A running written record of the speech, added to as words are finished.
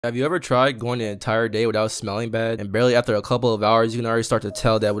Have you ever tried going the entire day without smelling bad, and barely after a couple of hours you can already start to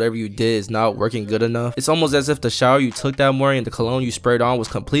tell that whatever you did is not working good enough? It's almost as if the shower you took that morning and the cologne you sprayed on was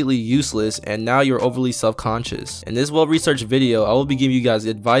completely useless, and now you're overly self-conscious. In this well-researched video, I will be giving you guys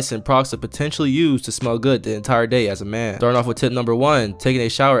advice and products to potentially use to smell good the entire day as a man. Starting off with tip number 1, taking a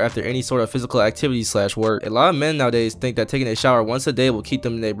shower after any sort of physical activity / work. A lot of men nowadays think that taking a shower once a day will keep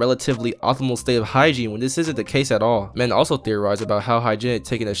them in a relatively optimal state of hygiene, when this isn't the case at all. Men also theorize about how hygienic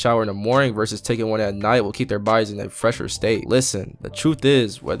taking a shower in the morning versus taking one at night will keep their bodies in a fresher state. Listen, the truth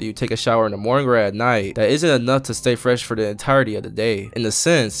is, whether you take a shower in the morning or at night, that isn't enough to stay fresh for the entirety of the day. In a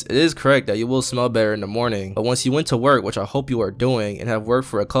sense, it is correct that you will smell better in the morning, but once you went to work, which I hope you are doing, and have worked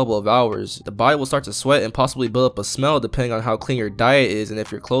for a couple of hours, the body will start to sweat and possibly build up a smell depending on how clean your diet is and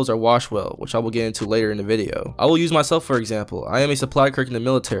if your clothes are washed well, which I will get into later in the video. I will use myself for example. I am a supply clerk in the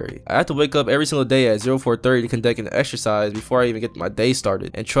military. I have to wake up every single day at 04:30 to conduct an exercise before I even get my day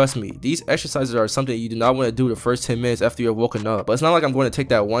started, and trust me, these exercises are something you do not want to do the first 10 minutes after you're woken up. But it's not like I'm going to take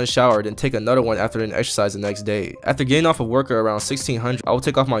that one shower then take another one after an exercise the next day. After getting off of work around 1600, I will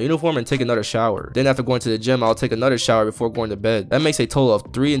take off my uniform and take another shower. Then after going to the gym, I'll take another shower before going to bed. That makes a total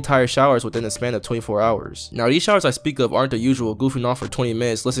of 3 entire showers within a span of 24 hours. Now these showers I speak of aren't the usual goofing off for 20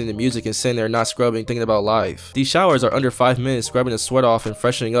 minutes listening to music and sitting there not scrubbing thinking about life. These showers are under 5 minutes scrubbing the sweat off and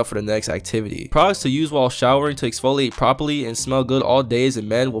freshening up for the next activity. Products to use while showering to exfoliate properly and smell good all day as a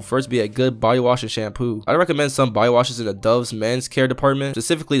man will first be a good body wash and shampoo. I recommend some body washes in the Dove's men's care department,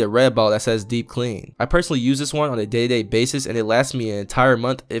 specifically the red bottle that says deep clean. I personally use this one on a day-to-day basis and it lasts me an entire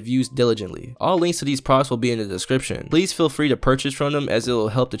month if used diligently. All links to these products will be in the description. Please feel free to purchase from them as it will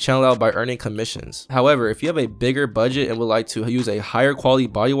help the channel out by earning commissions. However, if you have a bigger budget and would like to use a higher quality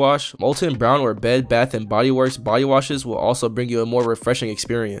body wash, Molten Brown or Bed Bath & Body Works body washes will also bring you a more refreshing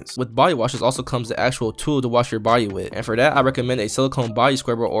experience. With body washes also comes the actual tool to wash your body with, and for that I recommend a silicone body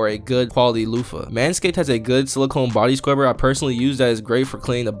scrubber or a good quality loofah. Manscaped has a good silicone body scrubber I personally use that is great for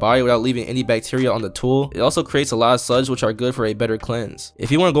cleaning the body without leaving any bacteria on the tool. It also creates a lot of suds which are good for a better cleanse.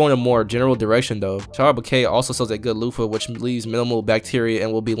 If you want to go in a more general direction though, Shower Bouquet also sells a good loofah which leaves minimal bacteria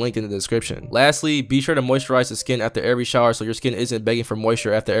and will be linked in the description. Lastly, be sure to moisturize the skin after every shower so your skin isn't begging for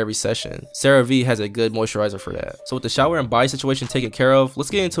moisture after every session. CeraVe has a good moisturizer for that. So with the shower and body situation taken care of, let's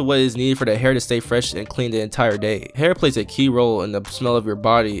get into what is needed for the hair to stay fresh and clean the entire day. Hair plays a key role in the smell of your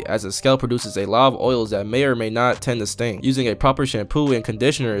body as the scalp produces a lot of oils that may or may not tend to stink. Using a proper shampoo and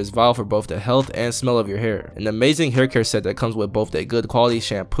conditioner is vital for both the health and smell of your hair. An amazing hair care set that comes with both a good quality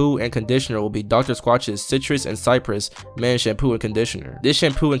shampoo and conditioner will be Dr. Squatch's Citrus and Cypress Man Shampoo and Conditioner. This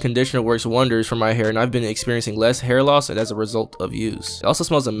shampoo and conditioner works wonders for my hair and I've been experiencing less hair loss and as a result of use. It also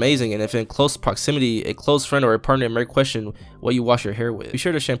smells amazing, and if in close proximity, a close friend or a partner may question what you wash your hair with. Be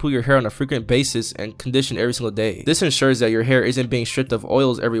sure to shampoo your hair on a frequent basis and condition every single day. This ensures that your hair isn't being stripped of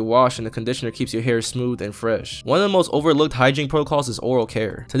oils every wash and the conditioner keeps your hair smooth and fresh. One of the most overlooked hygiene protocols is oral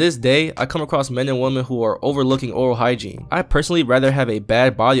care. To this day, I come across men and women who are overlooking oral hygiene. I personally rather have a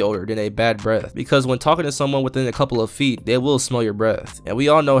bad body odor than a bad breath, because when talking to someone within a couple of feet, they will smell your breath. And we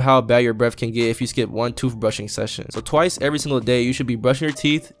all know how bad your breath can get if you skip one toothbrushing session. So twice every single day, you should be brushing your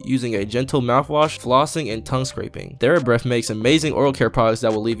teeth, using a gentle mouthwash, flossing, and tongue scraping. TheraBreath makes amazing oral care products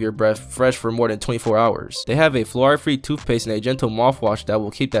that will leave your breath fresh for more than 24 hours. They have a fluoride-free toothpaste and a gentle mouthwash that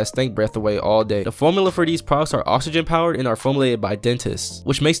will keep that stink breath away all day. The formula for these products are oxygen powered and are formulated by dentists,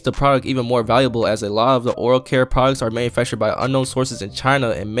 which makes the product even more valuable as a lot of the oral care products are manufactured by unknown sources in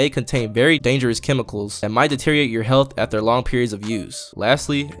China and may contain very dangerous chemicals that might deteriorate your health after long periods of use.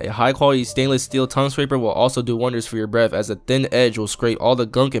 Lastly, a high quality stainless steel tongue scraper will also do wonders for your breath, as a thin edge will scrape all the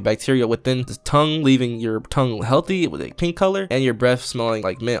gunk and bacteria within the tongue, leaving your tongue healthy with a pink color and your breath smelling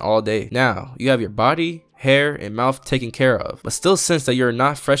like mint all day. Now, you have your body, hair, and mouth taken care of, but still sense that you're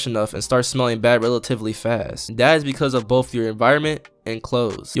not fresh enough and start smelling bad relatively fast. That is because of both your environment and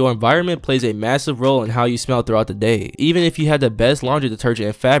clothes. Your environment plays a massive role in how you smell throughout the day. Even if you have the best laundry detergent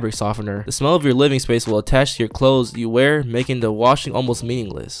and fabric softener, the smell of your living space will attach to your clothes you wear, making the washing almost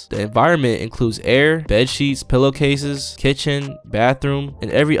meaningless. The environment includes air, bed sheets, pillowcases, kitchen, bathroom,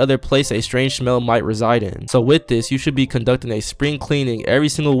 and every other place a strange smell might reside in. So with this, you should be conducting a spring cleaning every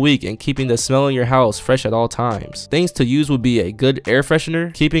single week and keeping the smell in your house fresh at all times. Things to use would be a good air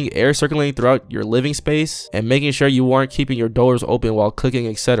freshener, keeping air circulating throughout your living space, and making sure you aren't keeping your doors open movement while cooking,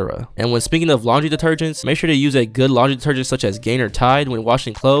 etc. And when speaking of laundry detergents, make sure to use a good laundry detergent such as Gain or Tide when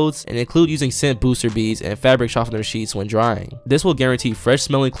washing clothes, and include using scent booster beads and fabric softener sheets when drying. This will guarantee fresh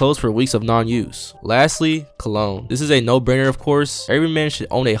smelling clothes for weeks of non-use. Lastly, cologne. This is a no-brainer, of course. Every man should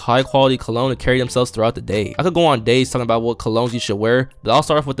own a high quality cologne to carry themselves throughout the day. I could go on days talking about what colognes you should wear, but I'll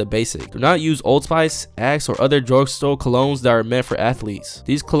start off with the basic. Do not use Old Spice, Axe, or other drugstore colognes that are meant for athletes.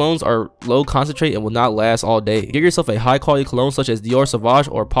 These colognes are low concentrate and will not last all day. Get yourself a high quality cologne such as Dior Sauvage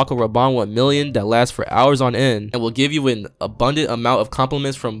or Paco Rabanne 1 million that lasts for hours on end and will give you an abundant amount of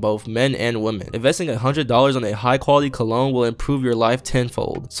compliments from both men and women. Investing $100 on a high quality cologne will improve your life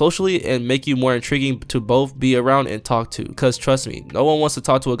tenfold, socially, and make you more intriguing to both be around and talk to. Because trust me, no one wants to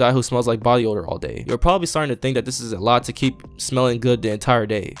talk to a guy who smells like body odor all day. You're probably starting to think that this is a lot to keep smelling good the entire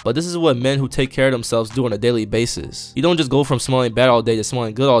day, but this is what men who take care of themselves do on a daily basis. You don't just go from smelling bad all day to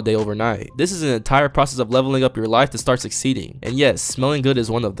smelling good all day overnight. This is an entire process of leveling up your life to start succeeding, and yes, smelling good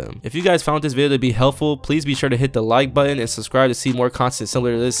is one of them. If you guys found this video to be helpful, please be sure to hit the like button and subscribe to see more content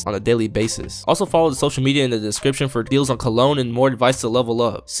similar to this on a daily basis. Also follow the social media in the description for deals on cologne and more advice to level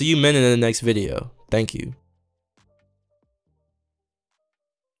up. See you men in the next video. Thank you.